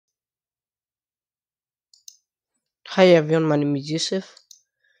Hi everyone, my name is Yusuf.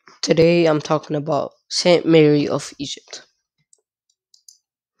 Today I'm talking about Saint Mary of Egypt.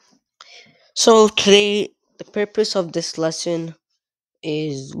 So today the purpose of this lesson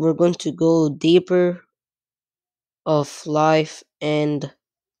is we're going to go deeper of life and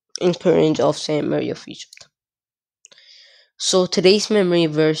encourage of Saint Mary of Egypt. So today's memory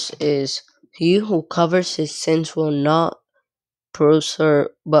verse is he who covers his sins will not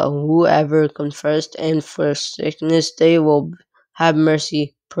prosper, but whoever confessed and forsakenness they will have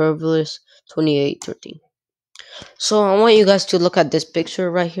mercy. Proverbs 28:13. So I want you guys to look at this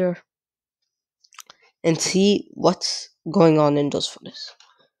picture right here and see what's going on in those photos.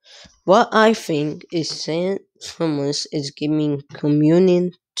 What I think is Saint Thomas is giving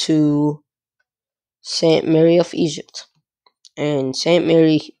communion to Saint Mary of Egypt, and Saint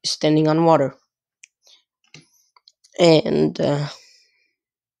Mary is standing on water, and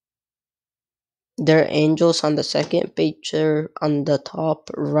there are angels on the second picture on the top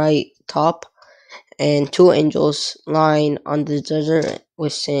right top, and two angels lying on the desert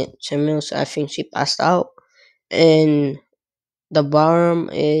with Saint Samuel. So I think she passed out, and the bottom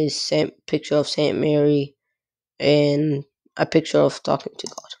is Saint picture of Saint Mary and a picture of talking to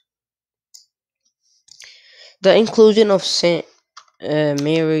God. The inclusion of Saint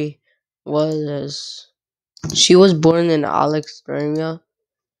Mary was she was born in Alexandria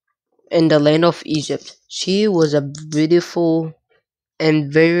in the land of Egypt. She was a beautiful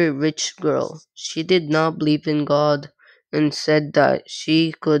and very rich girl. She did not believe in God and said that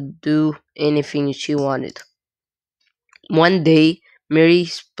she could do anything she wanted. One day, Mary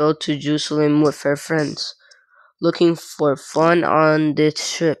sped to Jerusalem with her friends, looking for fun on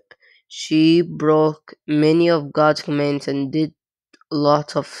this trip. She broke many of God's commands and did a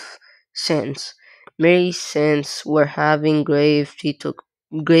lot of sins. Mary's sins were having grave. She took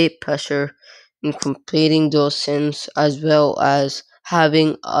great pleasure in completing those sins as well as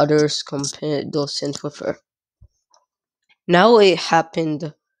having others complete those sins with her. Now it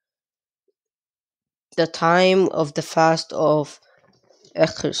happened the time of the fast of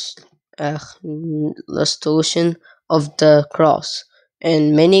illustration of the cross,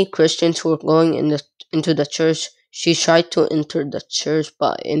 and many Christians were going into the church. She tried to enter the church,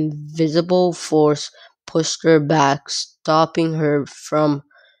 but invisible force pushed her back, stopping her from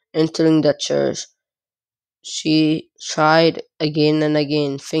entering the church. She tried again and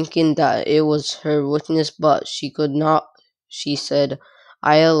again, thinking that it was her weakness, but she could not. She said,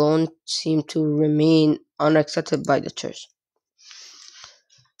 "I alone seem to remain unaccepted by the church."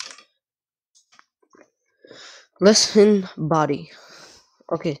 Listen, body.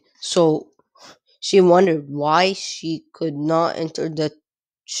 Okay, so she wondered why she could not enter the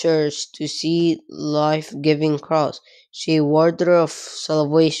church to see life-giving cross. She wonder of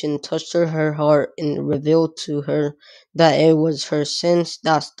salvation touched her heart and revealed to her that it was her sins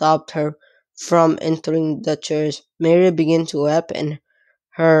that stopped her from entering the church. Mary began to weep in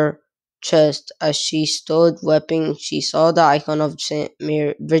her chest. As she stood weeping, she saw the icon of Saint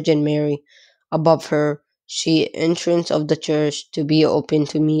Mary, Virgin Mary above her. She entrance of the church to be open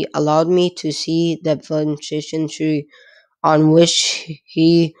to me, allowed me to see the veneration tree on which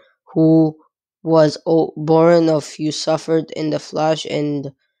he who was born of you suffered in the flesh,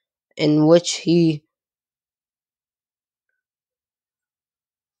 and in which he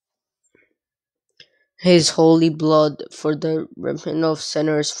his holy blood for the remission of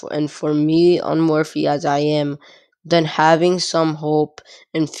sinners, and for me unworthy as I am. Then having some hope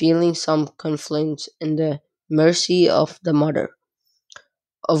and feeling some confidence in the mercy of the Mother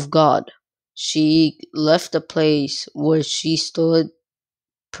of God, she left the place where she stood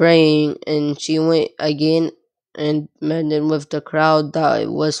praying, and she went again and met in with the crowd that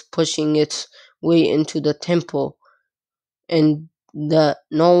was pushing its way into the temple, and that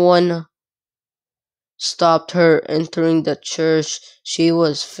no one stopped her entering the church. She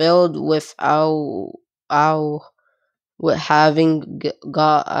was filled with awe with having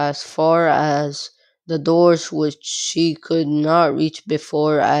got as far as the doors which she could not reach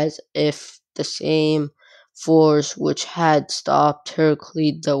before, as if the same force which had stopped her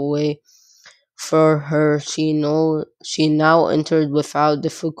cleared the way for her. She now entered without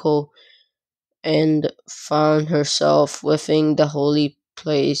difficulty and found herself within the holy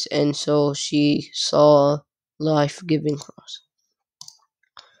place, and so she saw life-giving cross.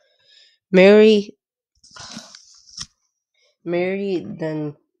 Mary Mary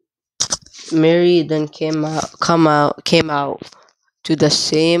then Mary then came out to the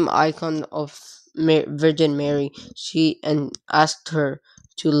same icon of Virgin Mary. She and asked her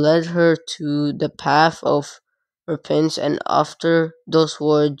to lead her to the path of repentance, and after those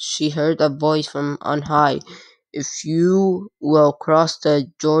words she heard a voice from on high. if you will cross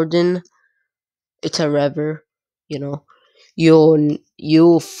the Jordan, it's a river, you know.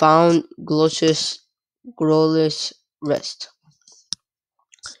 You found glorious rest.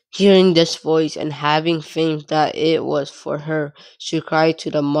 Hearing this voice and having faith that it was for her, she cried to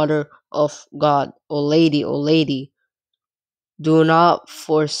the Mother of God, O Lady, do not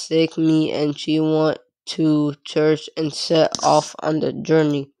forsake me. And she went to church and set off on the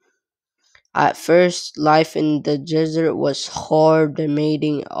journey. At first, life in the desert was hard,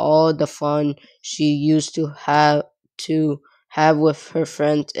 demanding all the fun she used to have with her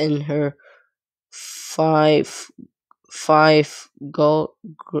friends and her five five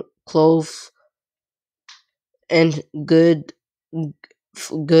cloves and good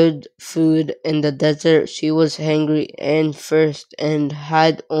food in the desert. She was hungry and thirsty and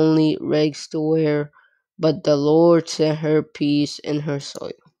had only rags to wear, but the Lord sent her peace in her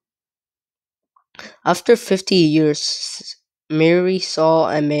soul. After 50 years, Mary saw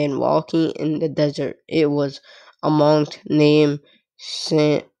a man walking in the desert. It was a monk named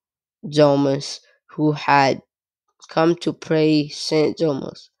Saint Thomas who had come to pray. Saint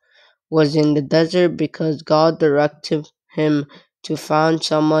Thomas was in the desert because God directed him to find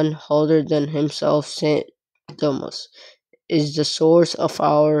someone older than himself. Saint Thomas is the source of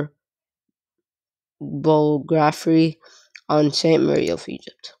our biography on Saint Mary of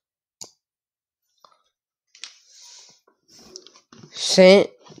Egypt. Saint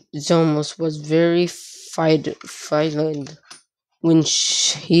Thomas was very frightened when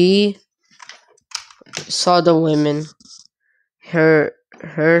he saw the women. Her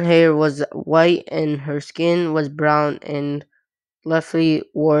hair was white and her skin was brown and left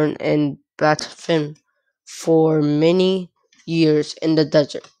worn and battered for many years in the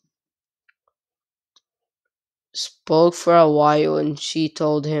desert. Spoke for a while and she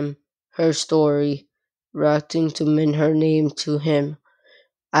told him her story, writing to mention her name to him.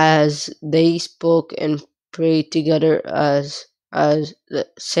 As they spoke and prayed together, as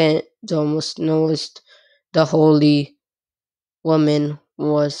Saint Thomas noticed the holy woman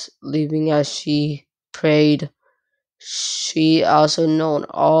was leaving as she prayed. She also known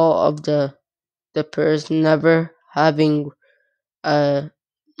all of the person uh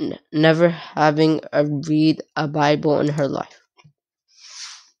never having read a Bible in her life.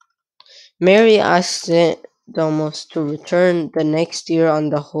 Mary asked Saint Thomas to return the next year on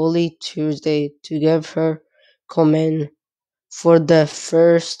the Holy Tuesday to give her command. For the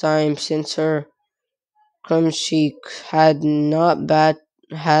first time since her crime, she had not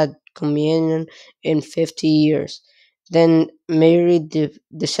had communion in 50 years. Then Mary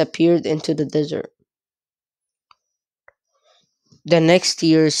disappeared into the desert. The next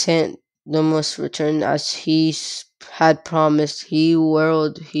year, Saint Thomas returned as had promised. He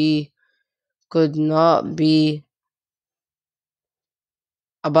worried he could not be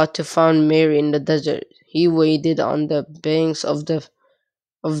about to find Mary in the desert. He waited on the banks of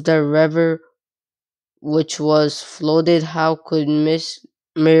the river which was flooded. How could Miss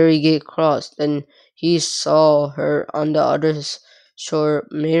Mary get crossed? Then he saw her on the other shore.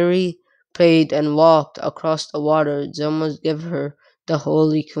 Mary prayed and walked across the water. Thomas gave her the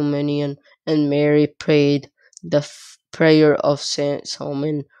Holy Communion, and Mary prayed the prayer of Saint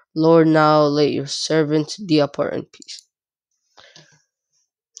Simon. Lord, now let your servant depart in peace.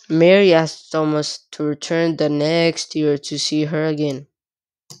 Mary asked Thomas to return the next year to see her again.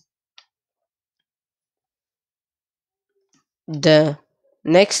 The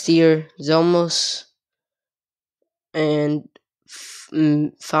next year, Thomas and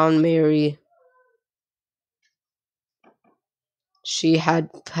found Mary. She had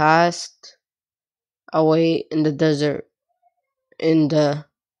passed away in the desert in the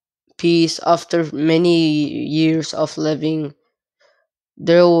peace after many years of living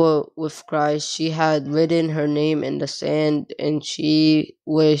there with Christ. She had written her name in the sand and she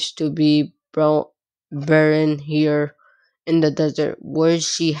wished to be buried here in the desert where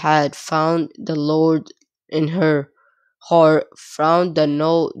she had found the Lord in her heart. Found the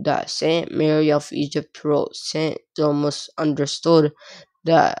note that Saint Mary of Egypt wrote. Saint Thomas understood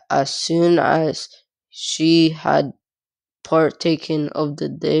that as soon as she had partaken of the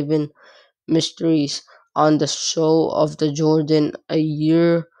divine mysteries on the shore of the Jordan a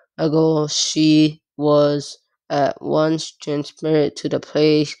year ago, she was at once transferred to the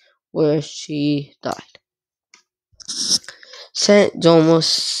place where she died. Saint Thomas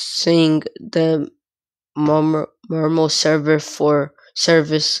sang the memorial service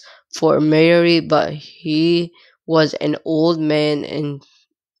for Mary, but he was an old man and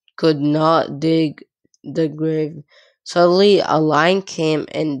could not dig the grave. Suddenly a lion came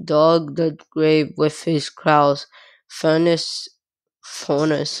and dug the grave with his claws. Faunus,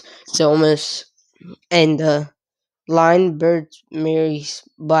 Faunus, Zomus, and the lion buried Mary's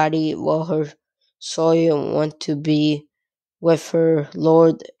body while her soul went to be with her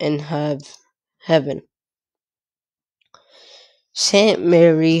Lord in heaven. Saint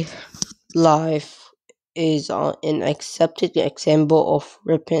Mary life is an accepted example of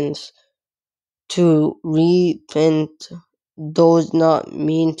repentance. To repent does not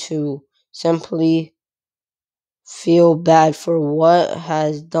mean to simply feel bad for what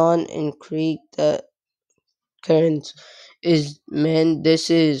has done and create the current is meant this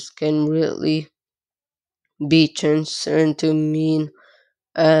is can really be concerned to mean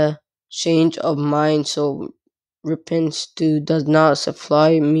a change of mind. So repentance too does not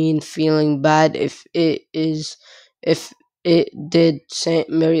supply mean feeling bad. If it did, Saint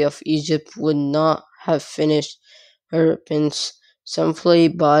Mary of Egypt would not have finished her repentance simply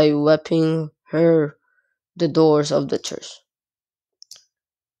by weeping her the doors of the church.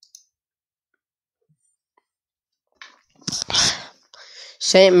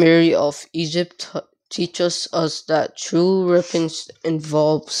 Saint Mary of Egypt teaches us that true repentance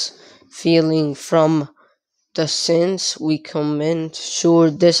involves feeling from the sins we commit.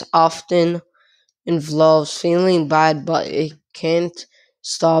 Sure, this often involves feeling bad, but it can't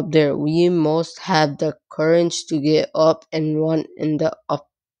stop there. We must have the courage to get up and run in the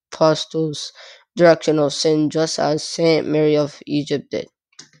apostles' direction of sin, just as Saint Mary of Egypt did.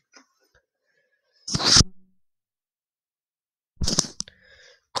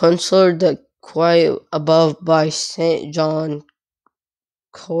 Consider the quiet above by Saint John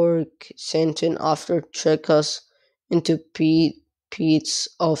Cork sentence after trick us into pits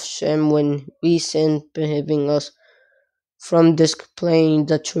of shame when we sin, behaving us from displaying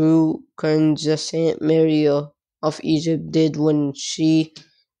the true kinds that Saint Mary of Egypt did when she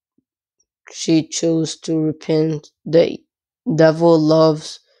chose to repent. The devil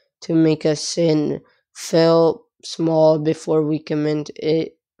loves to make us sin feel small before we commit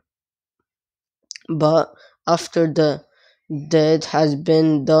it, but after the deed has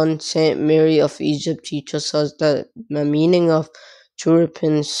been done, Saint Mary of Egypt teaches us the meaning of true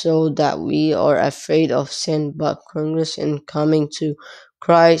repentance so that we are afraid of sin but courageous in coming to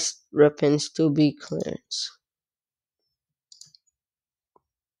Christ repents to be cleansed.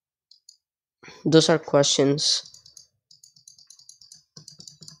 Those are questions,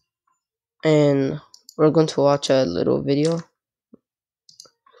 and we're going to watch a little video,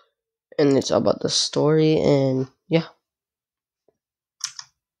 and it's about the story, and yeah.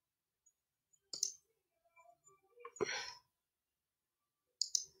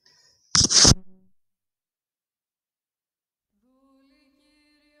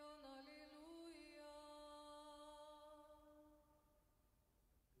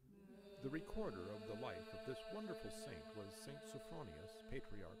 The recorder of the life of this wonderful saint was Saint Sophronius,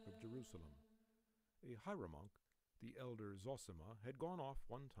 Patriarch of Jerusalem. A hieromonk, the elder Zosima, had gone off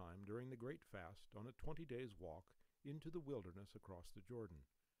one time during the great fast on a 20 days' walk into the wilderness across the Jordan.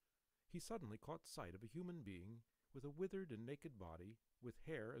 He suddenly caught sight of a human being with a withered and naked body, with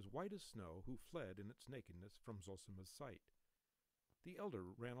hair as white as snow, who fled in its nakedness from Zosima's sight. The elder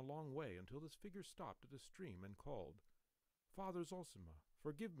ran a long way until this figure stopped at a stream and called, "Father Zosima,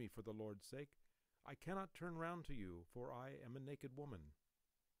 forgive me for the Lord's sake. I cannot turn round to you, for I am a naked woman."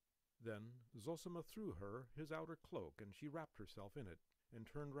 Then Zosima threw her his outer cloak, and she wrapped herself in it, and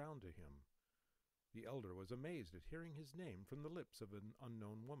turned round to him. The elder was amazed at hearing his name from the lips of an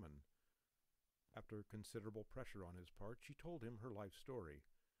unknown woman. After considerable pressure on his part, she told him her life story.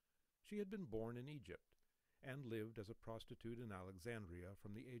 She had been born in Egypt, and lived as a prostitute in Alexandria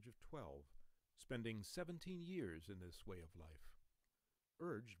from the age of 12, spending 17 years in this way of life.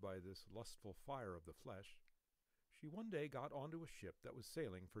 Urged by this lustful fire of the flesh, she one day got onto a ship that was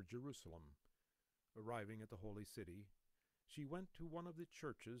sailing for Jerusalem. Arriving at the holy city, she went to one of the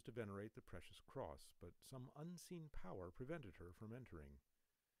churches to venerate the precious cross, but some unseen power prevented her from entering.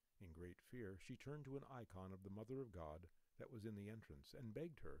 In great fear, she turned to an icon of the Mother of God that was in the entrance, and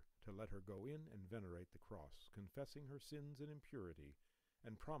begged her to let her go in and venerate the cross, confessing her sins and impurity,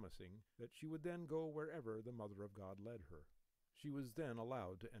 and promising that she would then go wherever the Mother of God led her. She was then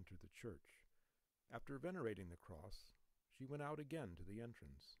allowed to enter the church. After venerating the cross, she went out again to the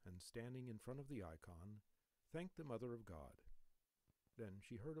entrance, and standing in front of the icon, thanked the Mother of God. Then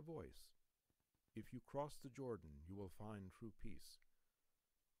she heard a voice, "If you cross the Jordan, you will find true peace."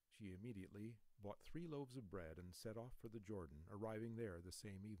 She immediately bought 3 loaves of bread and set off for the Jordan, arriving there the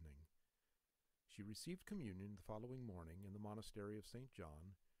same evening. She received communion the following morning in the monastery of St.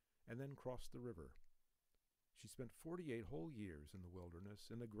 John, and then crossed the river. She spent 48 whole years in the wilderness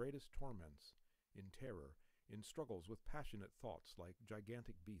in the greatest torments, in terror, in struggles with passionate thoughts like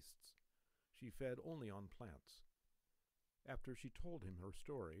gigantic beasts. She fed only on plants. After she told him her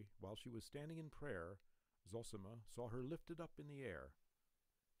story, while she was standing in prayer, Zosima saw her lifted up in the air.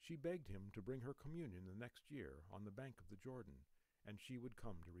 She begged him to bring her communion the next year on the bank of the Jordan, and she would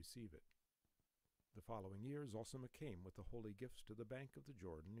come to receive it. The following year Zosima came with the holy gifts to the bank of the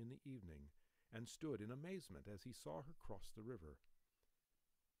Jordan in the evening, and stood in amazement as he saw her cross the river.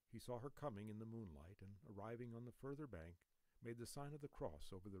 He saw her coming in the moonlight, and arriving on the further bank, made the sign of the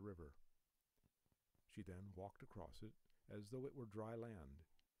cross over the river. She then walked across it, as though it were dry land.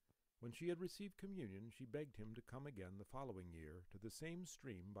 When she had received communion, she begged him to come again the following year to the same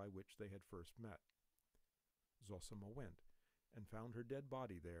stream by which they had first met. Zosima went, and found her dead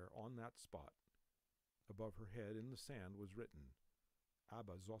body there on that spot. Above her head in the sand was written,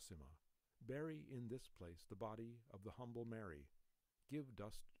 Abba Zosima, bury in this place the body of the humble Mary. Give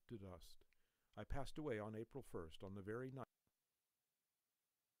dust to dust. I passed away on April 1st, on the very night.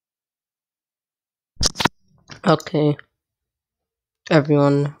 Okay,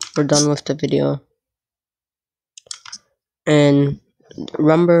 everyone, we're done with the video. And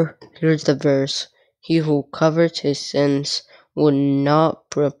remember, here's the verse. He who covers his sins will not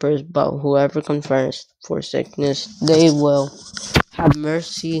prosper, but whoever confesses for sickness, they will have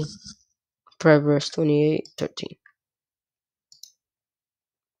mercy. Proverbs 28:13.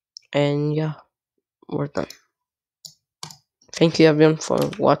 And yeah, we're done. Thank you everyone for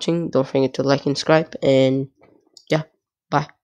watching. Don't forget to like and subscribe. And yeah, bye.